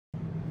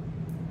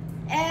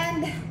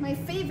And my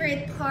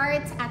favorite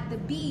part at the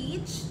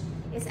beach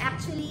is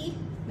actually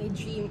my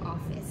dream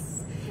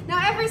office.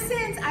 Now, ever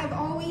since, I've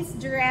always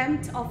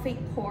dreamt of a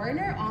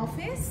corner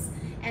office.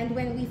 And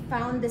when we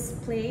found this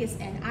place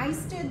and I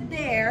stood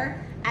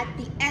there at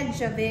the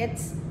edge of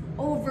it,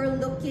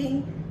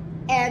 overlooking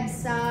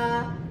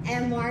EDSA,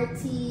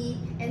 MRT,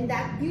 and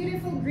that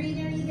beautiful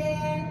greenery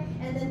there,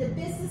 and then the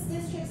business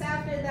districts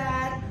after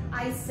that,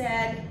 I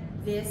said,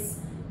 this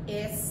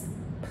is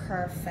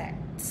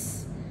perfect.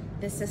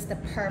 This is the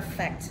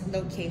perfect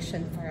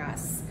location for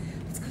us.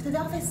 Let's go to the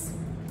office.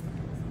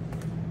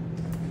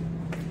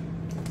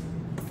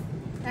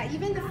 Now,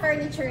 even the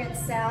furniture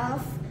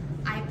itself,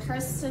 I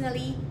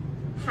personally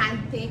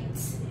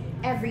handpicked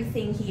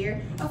everything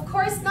here. Of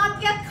course,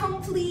 not yet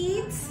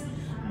complete,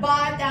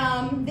 but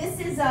this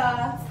is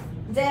a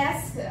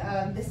desk.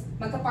 This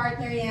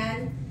magka-partner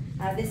yan.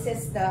 This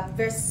is the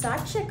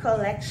Versace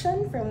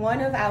collection from one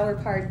of our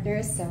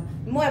partners,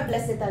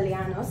 Muebles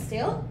Italiano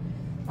still.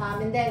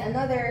 And then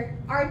another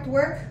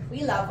artwork.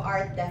 We love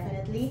art,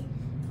 definitely.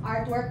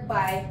 Artwork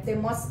by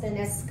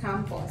Demosthenes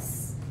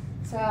Campos.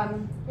 So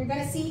you're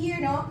gonna see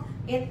here, no?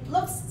 It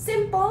looks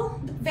simple,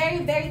 but very,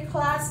 very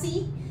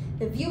classy.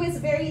 The view is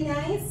very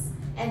nice.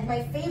 And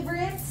my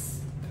favorite is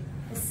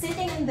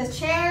sitting in the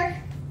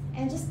chair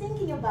and just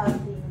thinking about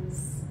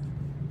things.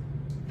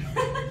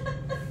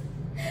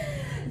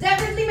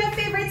 Definitely my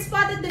favorite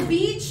spot at the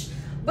beach.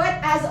 But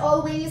as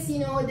always, you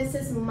know, this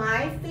is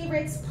my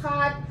favorite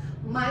spot,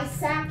 my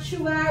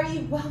sanctuary.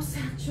 Wow,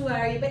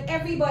 sanctuary, but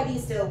everybody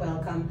is still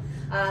welcome.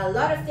 A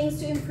lot of things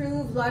to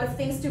improve, a lot of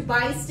things to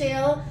buy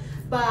still,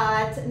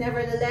 but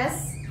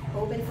nevertheless,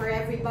 open for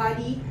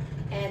everybody.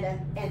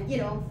 And you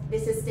know,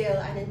 this is still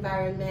an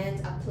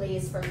environment, a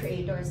place for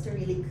creators to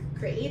really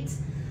create,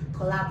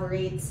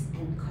 collaborate,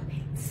 and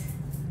connect.